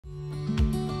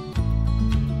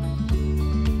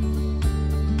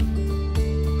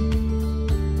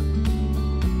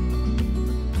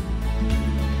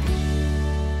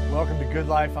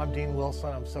Life. I'm Dean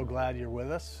Wilson. I'm so glad you're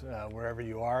with us wherever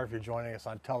you are. If you're joining us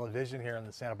on television here in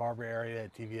the Santa Barbara area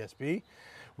at TVSB,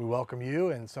 we welcome you,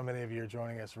 and so many of you are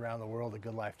joining us around the world at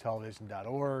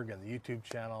goodlifetelevision.org and the YouTube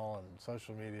channel and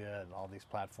social media and all these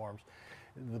platforms.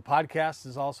 The podcast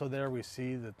is also there. We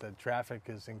see that the traffic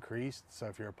has increased, so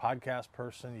if you're a podcast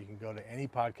person, you can go to any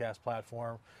podcast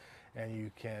platform and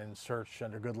you can search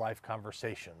under Good Life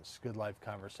Conversations. Good Life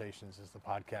Conversations is the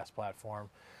podcast platform.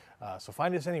 So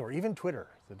find us anywhere, even Twitter,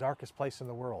 the darkest place in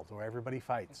the world where everybody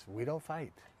fights. We don't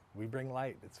fight. We bring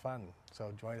light. It's fun.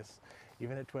 So join us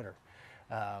even at Twitter.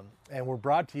 And we're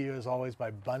brought to you, as always, by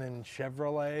Bunnin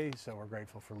Chevrolet. So we're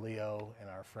grateful for Leo and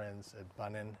our friends at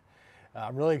Bunnin.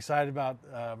 I'm really excited about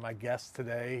my guest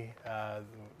today.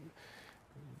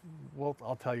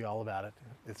 I'll tell you all about it.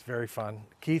 It's very fun.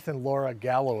 Keith and Laura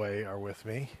Galloway are with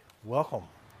me. Welcome.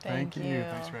 Thank you.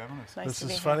 Thanks for having us. Nice this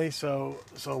is funny. So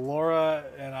Laura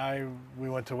and I, we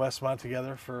went to Westmont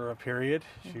together for a period.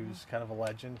 She was kind of a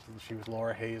legend. She was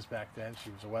Laura Hayes back then. She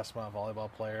was a Westmont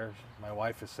volleyball player. My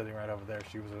wife is sitting right over there.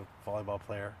 She was a volleyball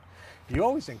player. You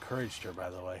always encouraged her, by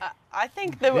the way. I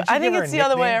think it's the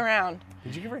other way around.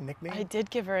 Did you give her a nickname? I did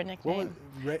give her a nickname.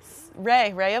 What was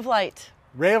Ray of Light.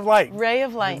 Ray of Light. Ray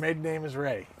of Light. Her maiden name is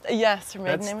Ray. Yes, her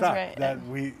maiden name is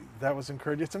Ray. That was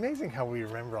encouraged. It's amazing how we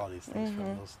remember all these things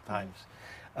from those times.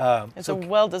 It's a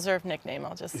well-deserved nickname,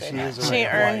 I'll just say that. She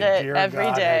earned it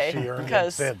every day. She earned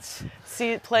because it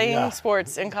since. Playing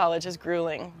sports in college is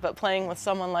grueling, but playing with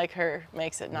someone like her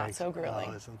makes it not so grueling.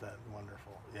 Oh, isn't that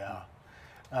wonderful?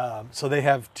 Yeah. So they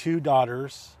have two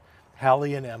daughters,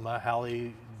 Hallie and Emma.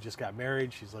 Hallie just got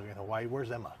married. She's living in Hawaii. Where's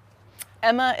Emma?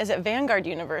 Emma is at Vanguard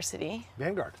University.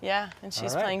 Vanguard? Yeah, and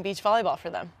she's playing beach volleyball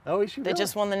for them. Oh, is she really? They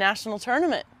just won the national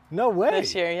tournament. No way.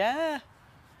 This year, yeah.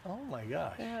 Oh my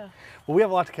gosh. Yeah. Well, we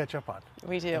have a lot to catch up on.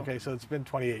 We do. Okay, so it's been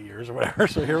 28 years or whatever,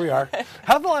 so here we are.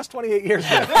 How've the last 28 years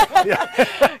been?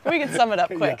 We can sum it up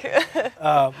quick.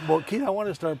 Yeah. Well, Keith, I want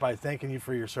to start by thanking you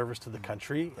for your service to the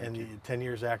country and 10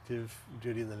 years active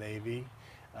duty in the Navy.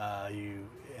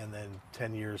 And then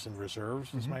 10 years in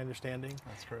reserves is my understanding.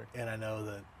 That's correct. And I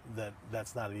know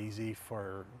that's not easy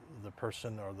for the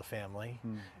person or the family.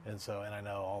 And I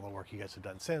know all the work you guys have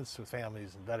done since with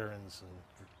families and veterans and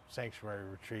sanctuary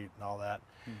retreat and all that.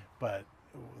 But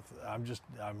I'm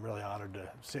really honored to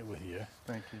sit with you.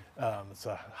 Thank you. It's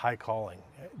a high calling.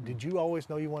 Did you always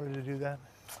know you wanted to do that?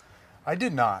 I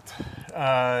did not.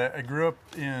 I grew up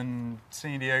in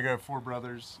San Diego, 4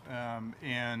 brothers,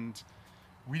 and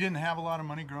we didn't have a lot of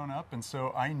money growing up, and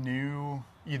so I knew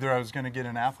either I was going to get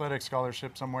an athletic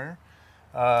scholarship somewhere,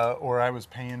 or I was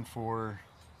paying for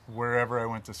wherever I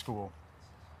went to school.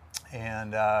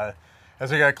 And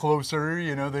as I got closer,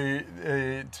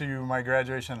 to my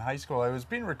graduation in high school, I was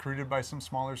being recruited by some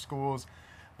smaller schools,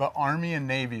 but Army and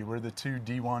Navy were the 2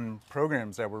 D1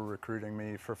 programs that were recruiting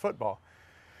me for football.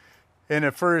 And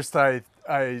at first, my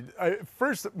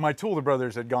two older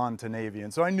brothers had gone to Navy,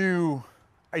 and so I knew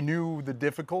the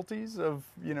difficulties of,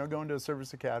 going to a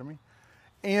service academy,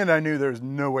 and I knew there was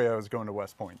no way I was going to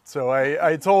West Point. So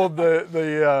I told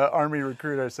the Army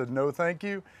recruiter, I said, no, thank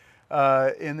you.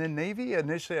 And then Navy,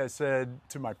 initially I said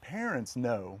to my parents,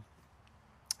 no.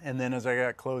 And then as I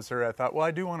got closer, I thought, well,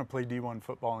 I do want to play D1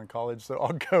 football in college, so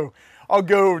I'll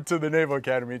go to the Naval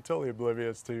Academy, totally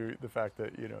oblivious to the fact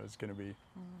that, it's going to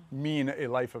mean a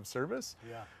life of service,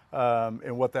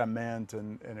 and what that meant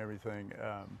and everything.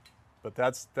 But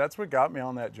that's what got me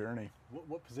on that journey.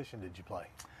 What position did you play?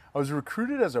 I was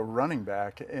recruited as a running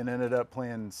back and ended up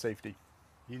playing safety.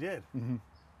 You did? Mm-hmm.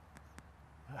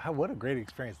 What a great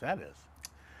experience that is.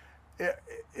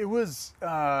 It was,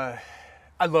 I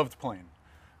loved playing.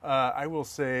 I will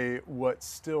say what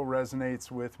still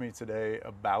resonates with me today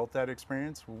about that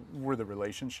experience were the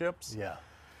relationships. Yeah.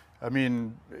 I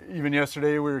mean, even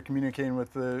yesterday we were communicating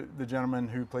with the gentleman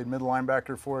who played middle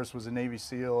linebacker for us, was a Navy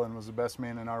SEAL and was the best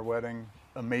man in our wedding.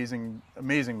 Amazing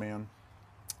man.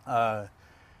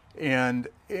 And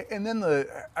then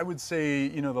I would say,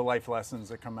 the life lessons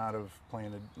that come out of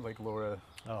playing, like Laura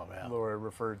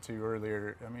referred to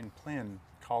earlier. I mean, playing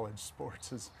college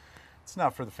sports it's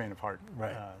not for the faint of heart.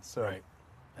 Right. Right.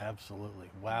 Absolutely.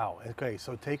 Wow. Okay.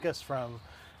 So take us from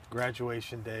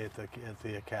graduation day at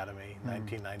the academy,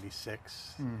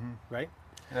 1996, right?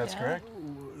 That's correct.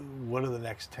 What do the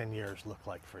next 10 years look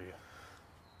like for you?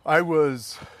 I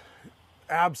was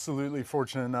absolutely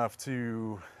fortunate enough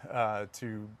to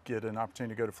get an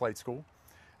opportunity to go to flight school.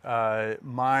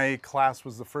 My class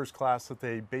was the first class that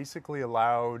they basically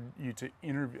allowed you to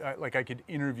interview, like I could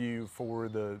interview for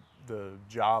the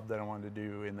job that I wanted to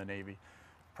do in the Navy.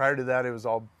 Prior to that, it was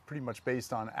all pretty much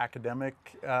based on academic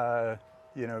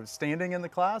standing in the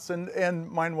class, and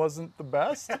mine wasn't the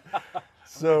best.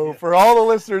 So for all the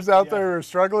listeners out there who are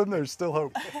struggling, there's still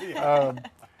hope.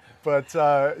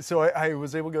 So I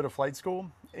was able to go to flight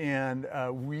school, and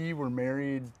we were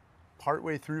married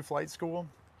partway through flight school.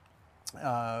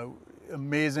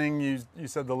 Amazing. You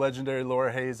said the legendary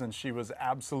Laura Hayes, and she was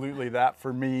absolutely that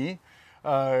for me,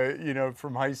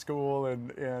 from high school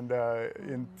and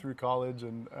in through college.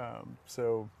 And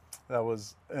so that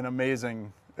was an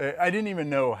amazing, I didn't even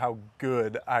know how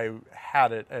good I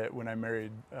had it when I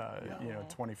married,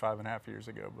 25 and a half years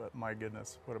ago, but my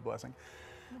goodness, what a blessing.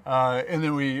 And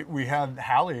then we had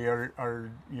Hallie,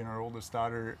 our oldest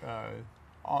daughter,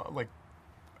 like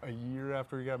a year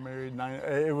after we got married.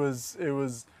 It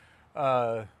was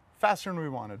faster than we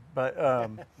wanted, but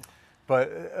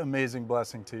amazing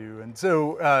blessing too. And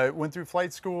so went through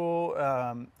flight school.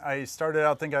 I started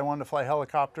out thinking I wanted to fly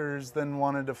helicopters, then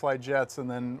wanted to fly jets,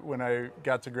 and then when I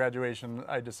got to graduation,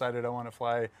 I decided I want to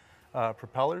fly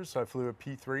propellers. So I flew a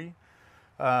P3.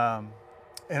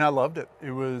 And I loved it.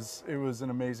 It was an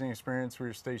amazing experience. We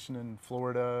were stationed in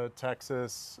Florida,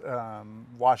 Texas,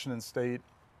 Washington State,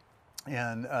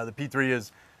 and the P3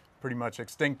 is pretty much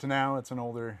extinct now. It's an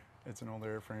older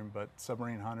airframe, but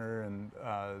submarine hunter and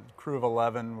crew of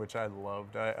 11, which I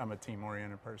loved. I'm a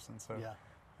team-oriented person, so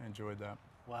I enjoyed that.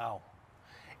 Wow.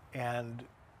 And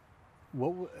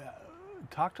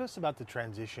talk to us about the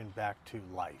transition back to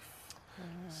life,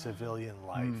 civilian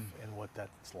life, and what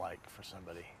that's like for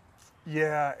somebody.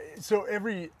 Yeah, so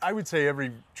I would say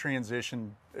every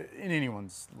transition in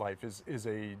anyone's life is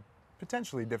a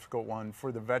potentially difficult one.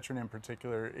 For the veteran in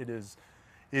particular, it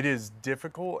is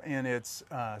difficult, and it's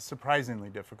surprisingly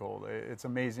difficult. It's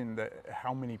amazing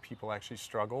how many people actually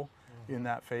struggle in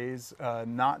that phase,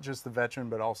 not just the veteran,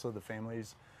 but also the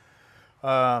families.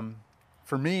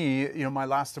 For me, my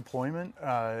last deployment,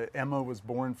 Emma was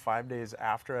born 5 days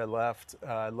after I left.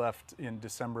 I left in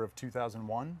December of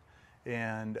 2001.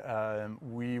 And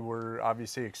we were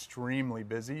obviously extremely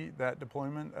busy that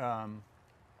deployment. And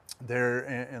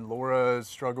Laura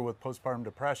struggled with postpartum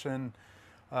depression.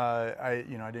 I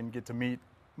didn't get to meet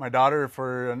my daughter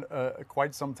for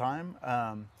quite some time.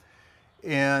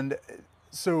 And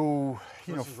so,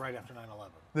 this is right after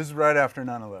 9/11. This is right after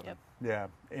 9/11. Yep. Yeah.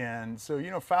 And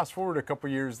so, fast forward a couple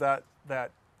years, that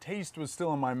taste was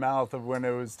still in my mouth of when it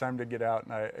was time to get out,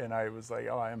 and I was like,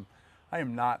 I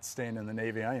am not staying in the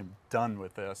Navy. I am done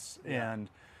with this. Yeah. And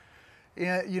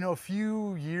a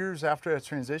few years after that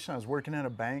transition, I was working at a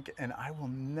bank, and I will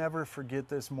never forget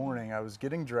this morning. I was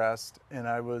getting dressed, and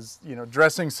I was,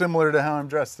 dressing similar to how I'm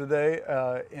dressed today,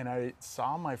 and I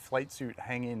saw my flight suit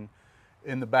hanging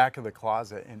in the back of the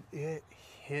closet, and it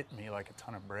hit me like a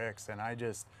ton of bricks. And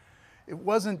it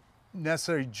wasn't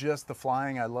necessarily just the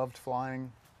flying. I loved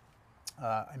flying.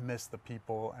 I missed the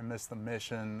people. I missed the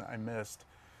mission. I missed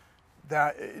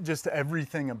that, just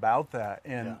everything about that,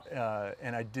 and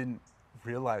I didn't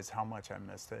realize how much I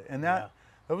missed it, and that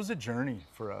was a journey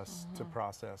for us to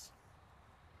process.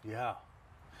 Yeah,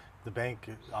 the bank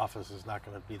office is not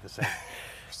going to be the same.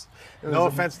 No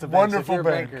offense to banks, wonderful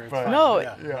bank, but no,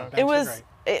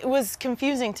 it was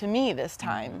confusing to me this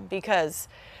time because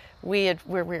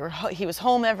he was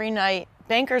home every night.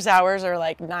 Bankers' hours are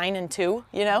like 9 and 2,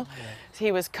 So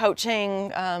he was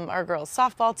coaching our girls'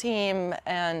 softball team,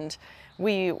 and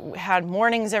we had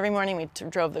mornings every morning. We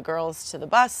drove the girls to the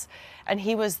bus, and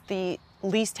he was the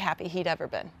least happy he'd ever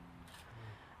been.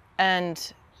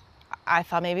 And I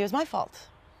thought maybe it was my fault.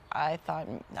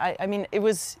 It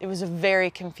was a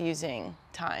very confusing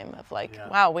time of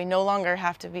wow, we no longer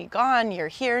have to be gone. You're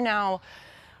here now.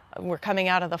 We're coming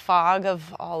out of the fog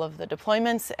of all of the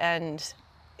deployments, and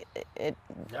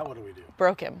now what do we do?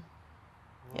 Broke him.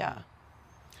 Yeah.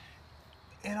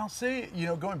 And I'll say,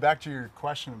 going back to your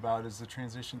question about is the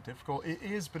transition difficult? It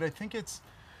is, but I think it's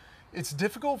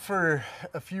difficult for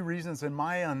a few reasons. And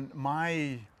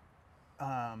my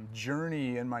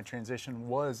journey in my transition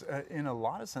was, in a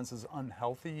lot of senses,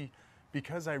 unhealthy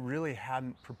because I really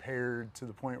hadn't prepared to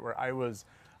the point where I was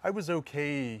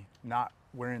okay not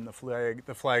wearing the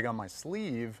flag on my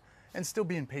sleeve and still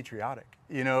being patriotic.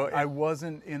 I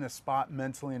wasn't in a spot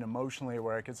mentally and emotionally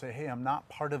where I could say, hey, I'm not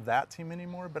part of that team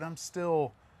anymore, but I'm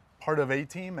still part of a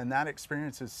team, and that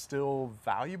experience is still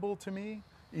valuable to me,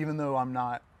 even though I'm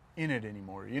not in it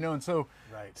anymore. And so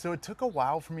so it took a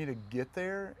while for me to get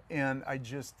there, and I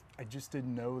just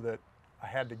didn't know that I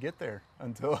had to get there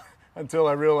until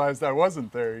I realized I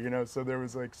wasn't there, so there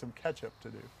was some catch up to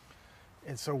do.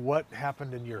 And so what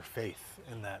happened in your faith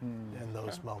in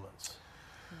those moments?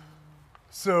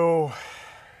 So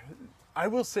I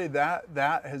will say that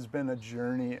has been a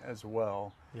journey as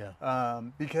well. Yeah.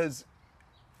 Because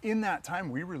in that time,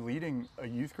 we were leading a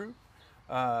youth group.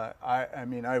 I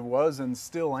mean, I was and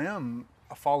still am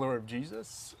a follower of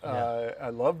Jesus. I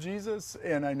love Jesus,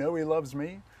 and I know he loves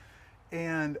me.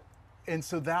 And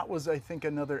so that was, I think,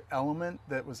 another element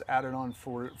that was added on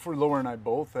for Laura and I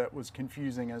both that was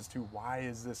confusing as to why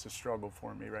is this a struggle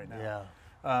for me right now.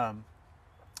 Yeah.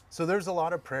 So there's a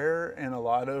lot of prayer and a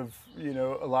lot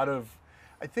of,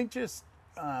 I think just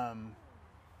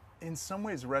in some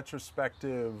ways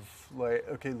retrospective, like,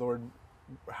 okay, Lord,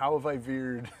 how have I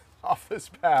veered off this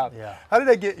path? Yeah. How did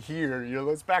I get here?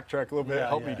 Let's backtrack a little bit,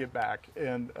 help me yeah. get back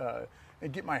and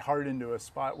get my heart into a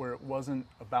spot where it wasn't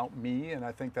about me. And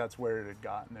I think that's where it had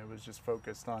gotten. It was just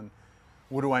focused on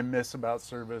what do I miss about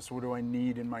service? What do I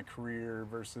need in my career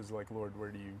versus like, Lord,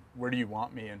 where do you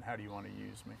want me and how do you want to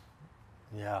use me?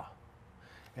 Yeah.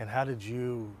 And how did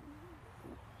you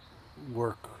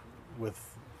work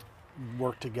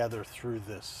together through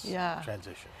this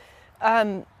transition?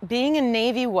 Being a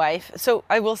Navy wife, so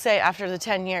I will say after the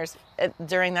 10 years,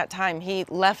 during that time, he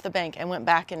left the bank and went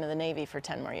back into the Navy for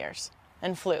 10 more years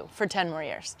and flew for 10 more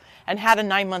years and had a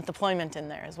 9-month deployment in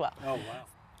there as well. Oh, wow.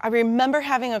 I remember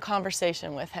having a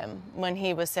conversation with him when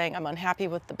he was saying, I'm unhappy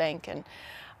with the bank. And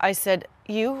I said,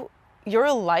 your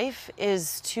life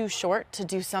is too short to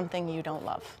do something you don't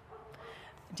love.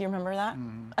 Do you remember that?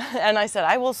 Mm-hmm. And I said,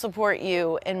 I will support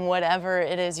you in whatever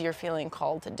it is you're feeling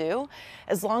called to do,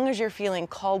 as long as you're feeling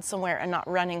called somewhere and not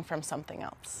running from something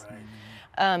else. Right.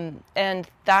 And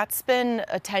that's been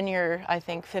a 10-year, I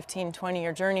think, 15,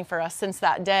 20-year journey for us since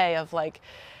that day of like,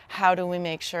 how do we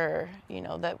make sure,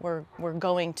 that we're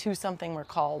going to something we're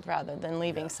called rather than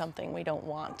leaving something we don't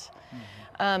want.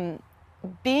 Mm-hmm.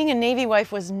 Being a Navy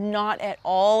wife was not at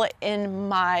all in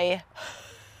my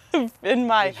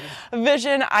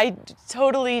vision. I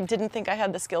totally didn't think I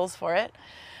had the skills for it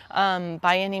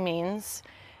by any means.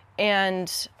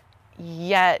 And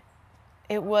yet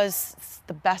it was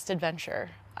the best adventure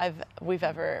we've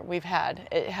had.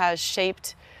 It has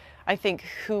shaped, I think,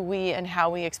 who we and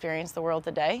how we experience the world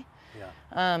today.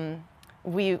 Yeah.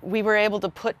 We were able to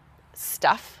put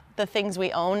stuff, the things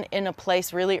we own, in a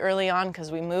place really early on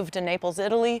because we moved to Naples,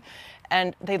 Italy,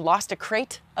 and they lost a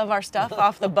crate of our stuff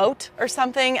off the boat or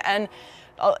something. And,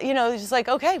 just like,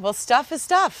 okay, well, stuff is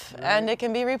stuff and it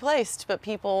can be replaced, but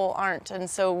people aren't. And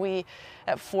so it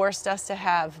forced us to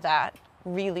have that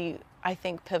really, I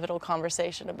think, pivotal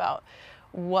conversation about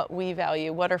what we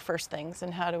value, what are first things,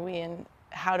 and how do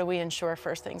we ensure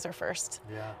first things are first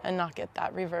and not get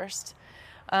that reversed.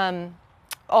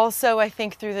 Also, I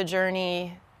think through the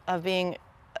journey of being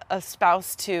a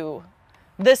spouse to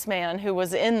this man who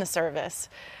was in the service,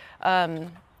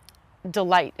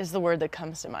 delight is the word that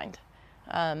comes to mind.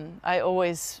 I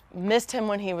always missed him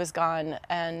when he was gone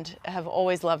and have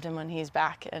always loved him when he's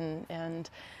back. And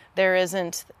there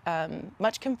isn't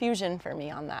much confusion for me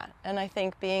on that. And I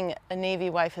think being a Navy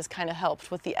wife has kind of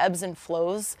helped with the ebbs and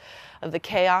flows of the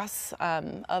chaos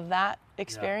of that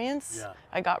experience. Yeah.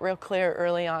 I got real clear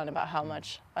early on about how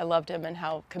much I loved him and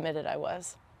how committed I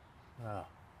was. Wow.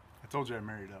 I told you I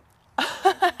married up.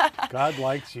 God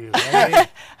likes you. Right?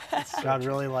 God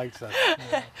really likes us.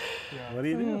 Yeah. What do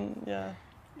you do? Yeah.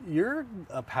 You're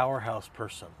a powerhouse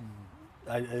person.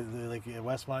 Like at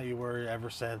Westmont, you were ever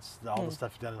since. All the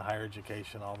stuff you've done in higher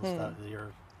education, all the stuff.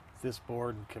 You're this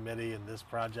board and committee and this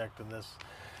project and this,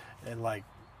 and like,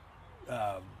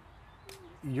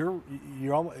 you're.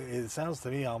 It sounds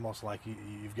to me almost like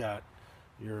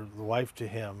you're the wife to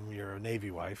him. You're a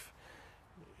Navy wife.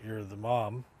 You're the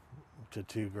mom to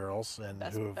 2 girls and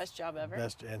best job ever.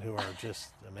 And who are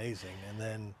just amazing. And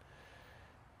then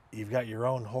you've got your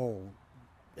own whole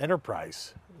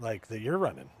enterprise like that you're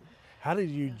running. How did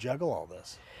you juggle all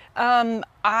this?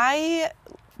 I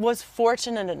was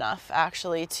fortunate enough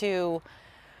actually to,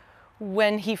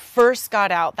 when he first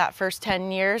got out, that first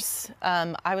 10 years,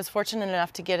 I was fortunate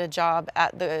enough to get a job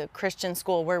at the Christian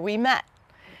school where we met.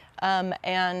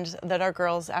 And that our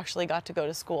girls actually got to go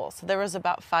to school. So there was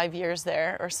about 5 years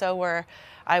there or so where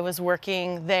I was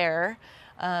working there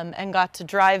and got to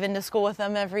drive into school with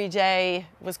them every day,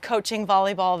 was coaching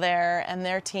volleyball there and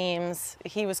their teams.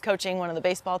 He was coaching one of the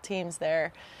baseball teams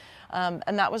there.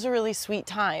 And that was a really sweet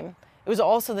time. It was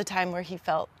also the time where he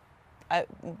felt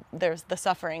there's the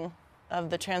suffering of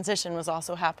the transition was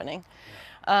also happening.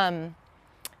 And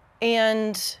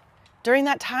during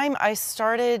that time I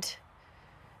started...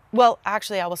 Well,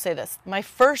 actually, I will say this. My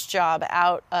first job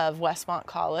out of Westmont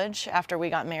College after we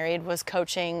got married was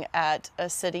coaching at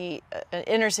an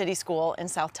inner city school in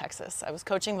South Texas. I was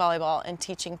coaching volleyball and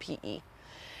teaching PE.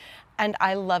 And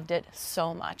I loved it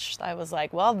so much. I was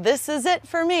like, well, this is it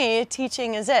for me.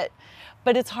 Teaching is it.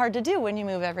 But it's hard to do when you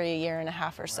move every year and a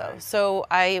half or so. Right. So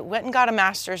I went and got a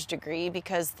master's degree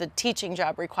because the teaching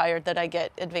job required that I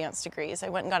get advanced degrees. I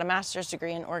went and got a master's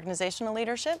degree in organizational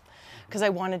leadership because I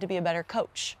wanted to be a better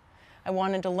coach. I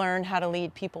wanted to learn how to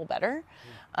lead people better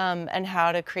and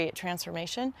how to create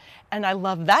transformation. And I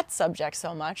love that subject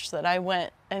so much that I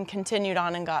went and continued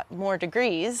on and got more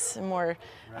degrees, more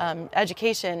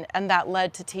education, and that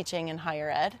led to teaching in higher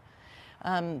ed.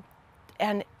 And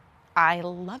I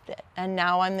loved it. And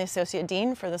now I'm the Associate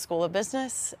Dean for the School of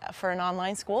Business for an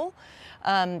online school,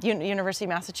 University of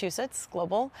Massachusetts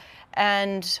Global,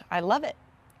 and I love it.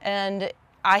 And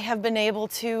I have been able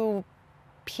to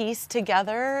piece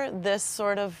together this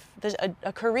sort of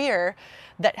a career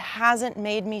that hasn't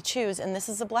made me choose, and this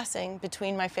is a blessing,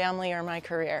 between my family or my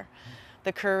career.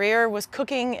 The career was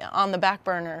cooking on the back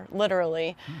burner,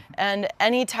 literally, and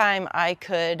anytime I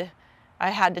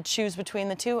had to choose between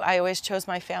the two, I always chose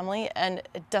my family, and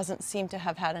it doesn't seem to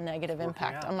have had a negative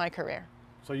impact on my career.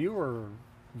 So you were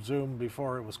Zoom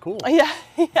before it was cool. Yeah,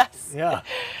 yes. Yeah.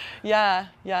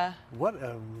 Yeah. What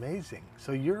amazing.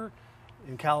 So you're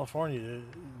in California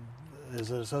as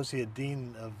an associate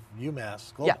dean of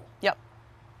UMass Global.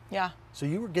 Yeah. So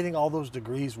you were getting all those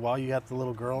degrees while you had the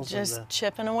little girls? Just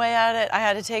chipping away at it. I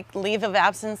had to take leave of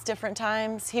absence different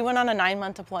times. He went on a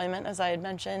 9-month deployment, as I had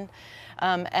mentioned,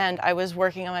 and I was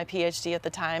working on my PhD at the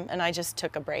time, and I just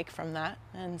took a break from that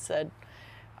and said,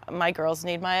 my girls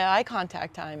need my eye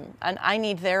contact time, and I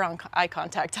need their eye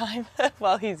contact time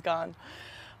while he's gone.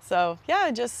 So yeah,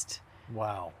 I just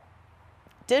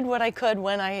did what I could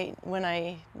when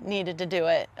I needed to do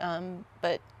it.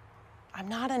 But I'm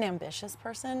not an ambitious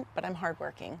person, but I'm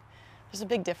hardworking. There's a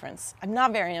big difference. I'm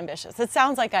not very ambitious. It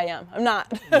sounds like I am. I'm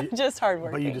not. Just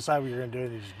hardworking. But you decide what you're going to do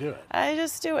and you just do it. I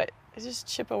just do it. I just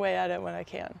chip away at it when I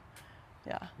can.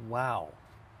 Yeah. Wow.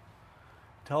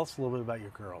 Tell us a little bit about your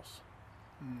girls.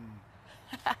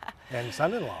 And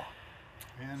son-in-law.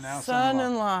 And now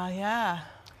son-in-law, yeah.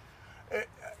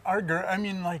 Our girl, I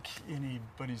mean, like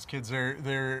anybody's kids,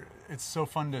 they're. It's so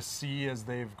fun to see as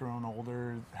they've grown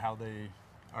older how they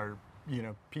are,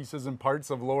 pieces and parts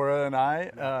of Laura and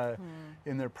I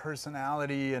in their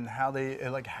personality, and how they,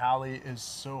 like, Hallie is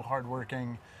so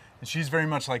hardworking, and she's very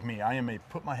much like me. I am a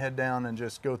put my head down and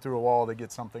just go through a wall to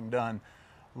get something done.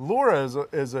 Laura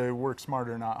is a work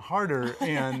smarter, not harder,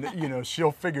 and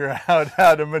she'll figure out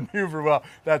how to maneuver well.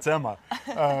 That's Emma,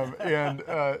 and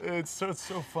it's so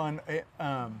fun.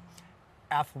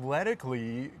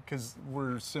 Athletically, because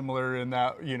we're similar in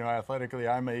that athletically,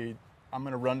 I'm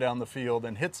going to run down the field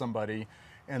and hit somebody,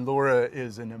 and Laura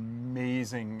is an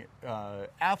amazing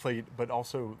athlete, but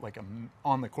also like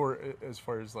on the court as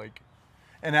far as like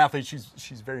an athlete.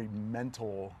 She's very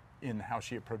mental in how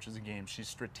she approaches a game. She's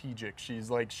strategic. She's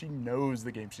like, she knows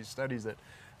the game. She studies it.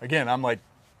 Again, I'm like,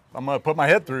 I'm gonna put my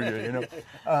head through you,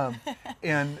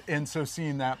 and so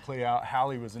seeing that play out.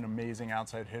 Hallie was an amazing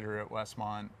outside hitter at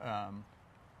Westmont.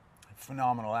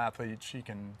 Phenomenal athlete. She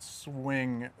can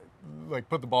swing, like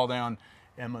put the ball down.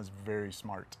 Emma's very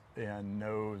smart and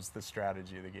knows the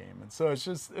strategy of the game, and so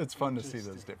it's fun to see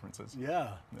those differences.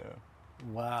 Yeah.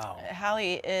 Wow.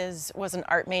 Hallie was an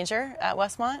art major at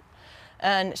Westmont.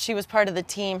 And she was part of the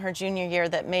team her junior year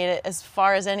that made it as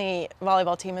far as any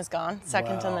volleyball team has gone,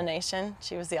 second in the nation.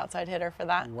 She was the outside hitter for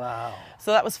that. Wow. So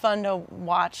that was fun to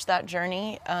watch that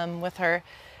journey with her.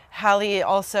 Hallie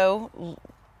also,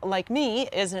 like me,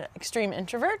 is an extreme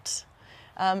introvert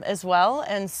as well.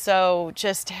 And so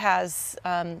just has,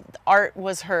 art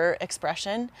was her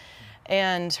expression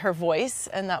and her voice.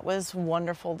 And that was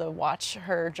wonderful to watch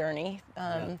her journey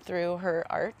through her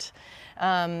art.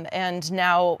 And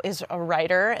now is a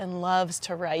writer and loves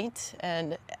to write.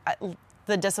 And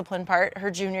the discipline part, her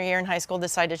junior year in high school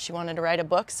decided she wanted to write a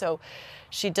book. So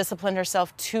she disciplined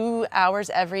herself 2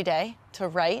 hours every day to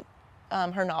write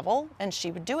her novel. And she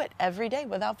would do it every day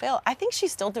without fail. I think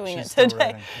she's still doing it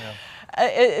today.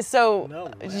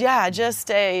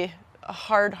 Just a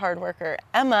hard worker.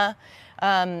 Emma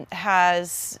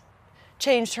has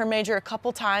changed her major a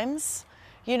couple times.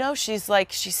 She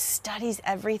studies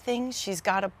everything. She's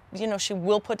got she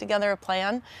will put together a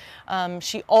plan.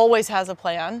 She always has a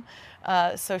plan.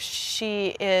 So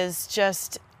she is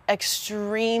just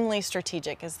extremely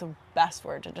strategic is the best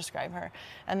word to describe her.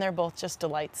 And they're both just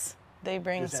delights. They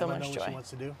bring so much joy. Does Emma know what she wants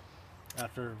to do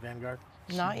after Vanguard?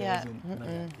 Not yet.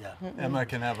 Emma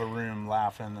can have a room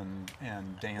laughing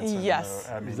and dancing. Yes.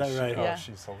 Is that right?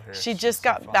 She's hilarious. She just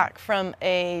got back from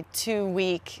a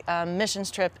 2-week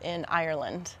missions trip in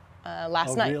Ireland.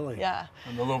 last night. Really? Yeah.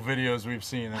 And the little videos we've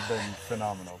seen have been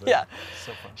phenomenal. Yeah.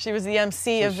 So fun. She was the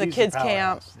MC of the she's kids' a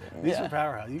camp. powerhouse. These are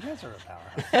powerhouse. You guys are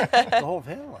a powerhouse. The whole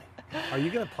family. Are you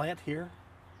going to plant here,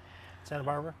 Santa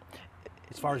Barbara?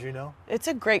 As far as you know? It's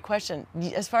a great question.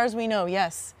 As far as we know,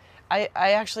 yes. I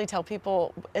actually tell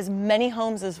people, as many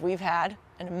homes as we've had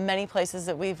and many places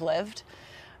that we've lived,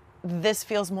 this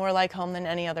feels more like home than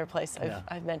any other place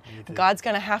I've been. God's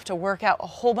going to have to work out a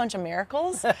whole bunch of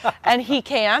miracles, and He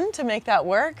can to make that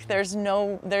work. There's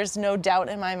no doubt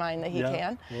in my mind that He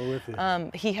can. We're with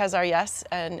you. He has our yes,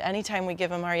 and anytime we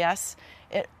give Him our yes,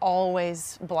 it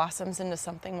always blossoms into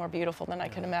something more beautiful than I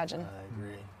could imagine. I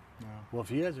agree. Well, if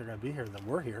you guys are going to be here, then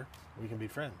we're here. We can be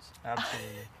friends.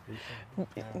 Absolutely.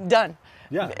 Done.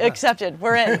 Yeah. Accepted.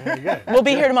 We're in. Good. We'll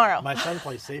be here tomorrow. My son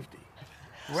plays safety.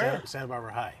 Where? Santa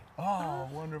Barbara High. Oh,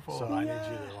 wonderful. So I need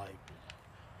you to like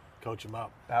coach him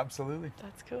up. Absolutely.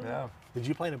 That's cool. Yeah. Did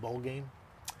you play in a bowl game?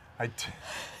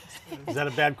 Is that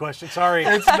a bad question? Sorry.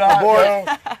 It's not.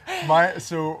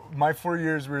 No. My 4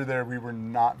 years we were there, we were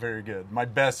not very good.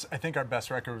 I think our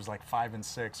best record was like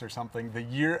 5-6 or something. The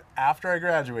year after I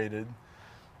graduated,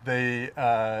 they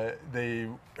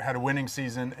had a winning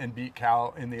season and beat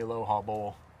Cal in the Aloha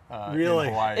Bowl. Really?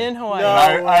 In Hawaii. In Hawaii. No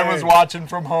I was watching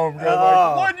from home. Going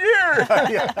like, 1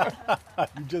 year.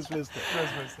 You just missed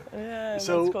it. Yeah,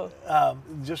 So, that's cool.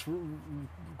 just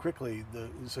quickly,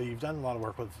 so you've done a lot of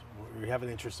work with, you have an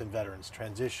interest in veterans,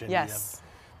 transition. Yes.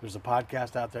 There's a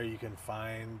podcast out there you can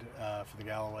find for the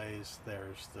Galloways.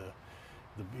 There's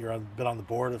been on the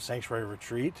board of Sanctuary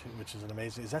Retreat, which is an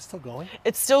amazing, is that still going?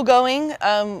 It's still going.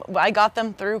 I got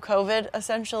them through COVID,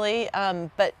 essentially,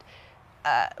 but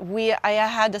I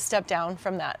had to step down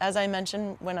from that. As I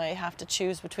mentioned, when I have to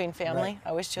choose between family, Right. I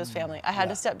always chose family. I had Yeah.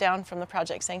 to step down from the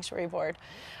Project Sanctuary Board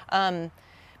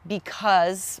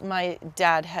because my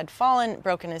dad had fallen,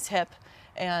 broken his hip,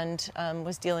 and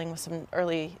was dealing with some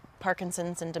early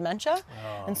Parkinson's and dementia.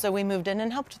 Oh. And so we moved in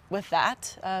and helped with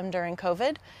that during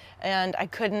COVID. And I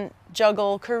couldn't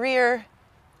juggle career,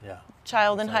 Yeah.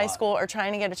 child That's in a high lot. school, or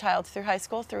trying to get a child through high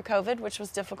school through COVID, which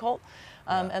was difficult.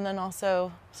 Yeah. And then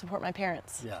also support my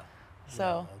parents. Yeah.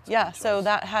 So that's a yeah, good so choice.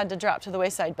 that had to drop to the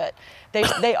wayside, but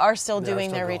they are still They are doing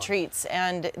still their going. retreats,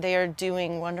 and they are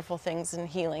doing wonderful things and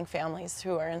healing families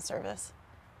who are in service.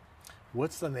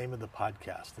 What's the name of the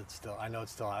podcast? I know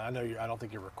I don't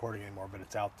think you're recording anymore, but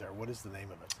it's out there. What is the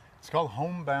name of it? It's called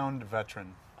Homebound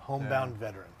Veteran. Homebound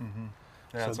Veteran. Mm-hmm.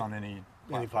 Yeah, So it's on any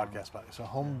podcast. So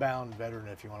Homebound Veteran,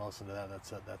 if you want to listen to that,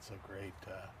 that's a great.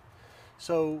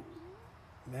 So,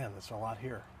 man, there's a lot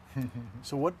here.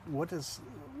 So what has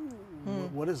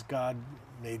God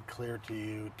made clear to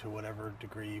you, to whatever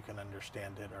degree you can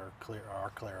understand it or are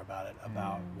clear about it,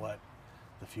 about what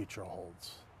the future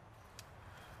holds?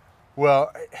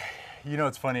 Well,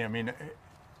 it's funny. I mean,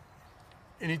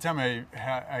 anytime I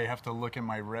have to look at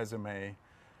my resume,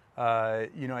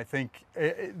 I think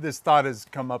this thought has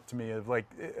come up to me of like,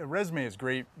 a resume is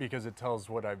great because it tells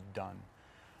what I've done.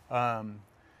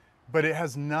 But it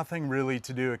has nothing really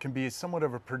to do. It can be somewhat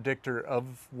of a predictor of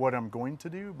what I'm going to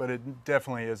do, but it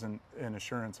definitely isn't an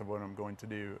assurance of what I'm going to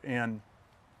do. And,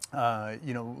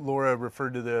 Laura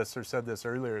referred to this or said this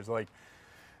earlier, is like,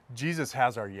 Jesus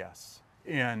has our yes.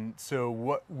 And so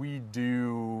what we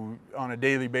do on a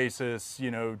daily basis,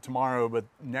 tomorrow, but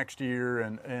next year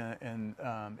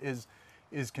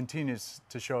is continues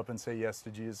to show up and say yes to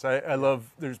Jesus. I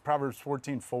love, there's Proverbs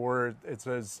 14:4. It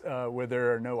says, where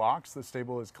there are no ox, the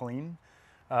stable is clean,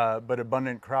 but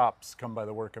abundant crops come by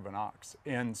the work of an ox.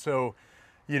 And so,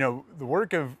 the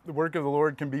work of the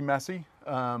Lord can be messy.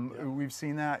 We've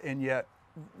seen that, and yet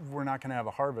we're not going to have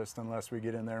a harvest unless we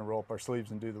get in there and roll up our sleeves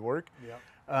and do the work.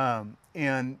 Yeah.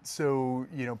 And so,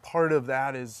 part of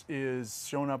that is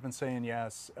showing up and saying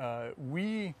yes.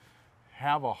 We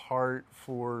have a heart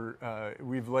for,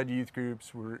 we've led youth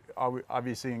groups, we're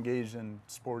obviously engaged in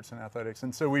sports and athletics,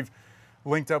 and so we've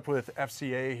linked up with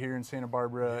FCA here in Santa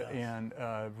Barbara, Yes. and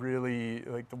really,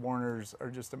 like, the Warners are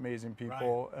just amazing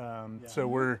people. Right. So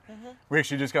we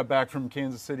actually just got back from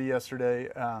Kansas City yesterday,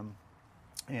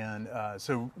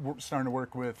 so we're starting to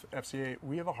work with FCA.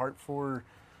 We have a heart for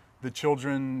the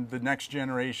children, the next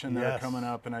generation that are coming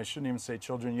up, and I shouldn't even say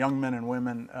children, young men and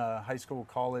women, high school,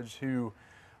 college, who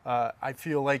I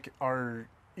feel like are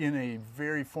in a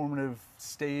very formative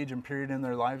stage and period in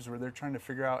their lives where they're trying to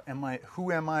figure out,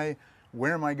 who am I,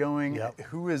 where am I going,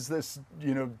 who is this,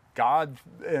 God,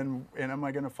 and am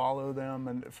I going to follow them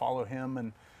and follow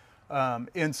Him,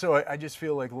 and so I just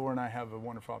feel like Laura and I have a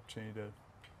wonderful opportunity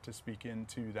to speak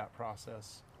into that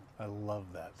process. I love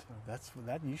that. That's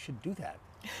that. You should do that.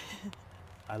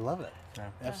 I love it.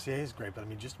 Yeah. FCA is great, but I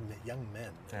mean, just young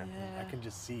men. Yeah. I can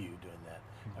just see you doing that.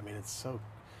 I mean, it's so,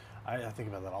 I think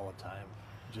about that all the time,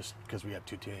 just because we have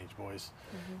 2 teenage boys,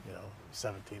 you know,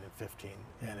 17 and 15,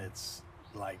 and it's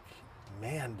like,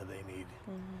 man, do they need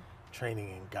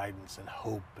training and guidance and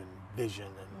hope and vision.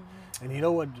 And you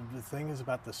know what the thing is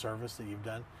about the service that you've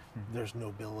done? There's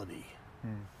nobility.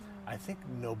 I think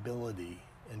nobility,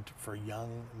 and for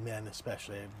young men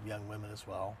especially, young women as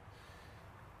well,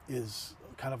 is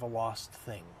kind of a lost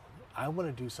thing. I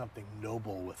want to do something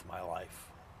noble with my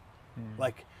life.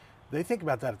 Like, they think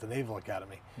about that at the Naval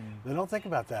Academy. They don't think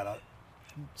about that at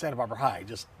Santa Barbara High.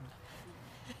 Just,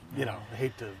 you know, I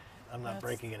hate to, I'm not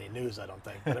breaking any news, I don't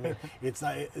think. But I mean, it's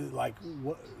not like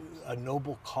a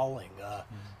noble calling,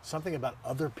 something about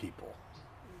other people,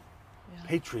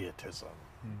 patriotism,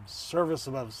 service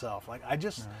above self. Like, I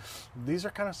just, these are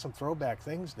kind of some throwback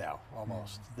things now,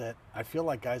 almost, that I feel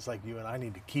like guys like you and I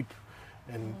need to keep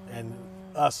and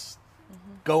us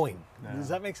going. Does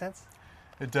that make sense?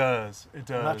 It does. It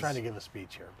does. I'm not trying to give a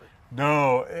speech here, but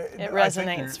no, it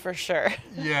resonates for sure.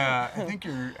 Yeah, I think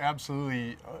you're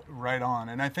absolutely right on,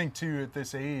 and I think too at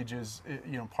this age is,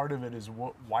 you know, part of it is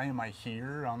why am I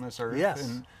here on this earth?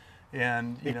 Yes.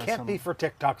 And you it know, can't be for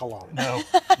TikTok alone. No,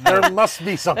 there must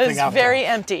be something It's out very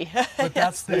there. empty. But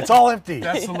that's the, It's all empty.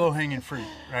 That's the low-hanging fruit,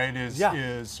 right?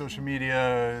 Is social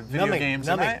media, video games,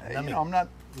 and you know, I'm not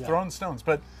throwing stones,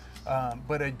 but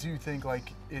I do think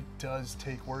like it does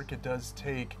take work. It does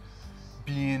take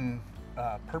being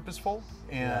purposeful,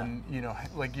 and you know,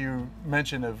 like you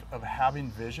mentioned of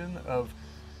having vision. Of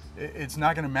it's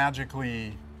not going to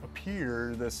magically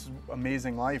appear this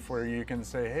amazing life where you can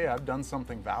say, hey, I've done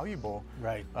something valuable.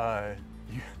 Right.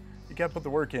 You got to put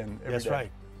the work in every That's day.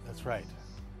 right. That's right.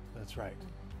 That's right.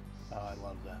 Oh, I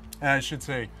love that. And I should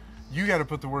say, you got to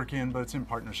put the work in, but it's in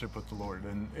partnership with the Lord.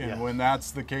 And when that's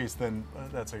the case, then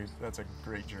that's a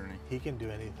great journey. He can do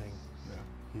anything.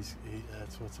 Yeah.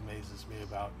 That's what amazes me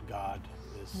about God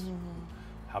is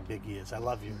how big He is. I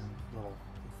love your little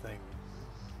thing.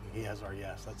 He has our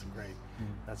yes. That's great.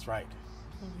 That's right.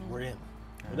 We're in.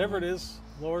 Whatever it is,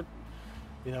 Lord,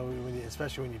 you know,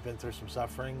 especially when you've been through some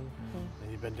suffering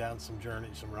and you've been down some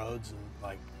journeys, some roads, and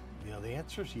like, you know, the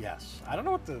answer is yes. I don't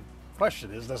know what the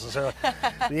question is necessarily.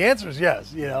 The answer is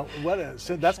yes. You know,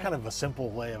 so that's kind of a simple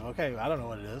way of, okay, I don't know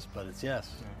what it is, but it's yes.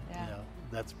 Yeah. You know,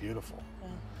 that's beautiful.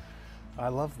 I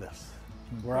love this.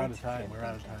 We're out of time. We're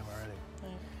out of time already.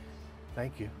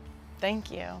 Thank you. Thank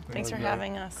you. Thanks for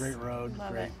having us. Great road.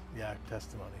 Love great, it.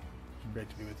 testimony. Great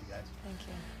to be with you guys. Thank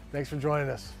you. Thanks for joining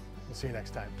us. We'll see you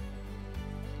next time.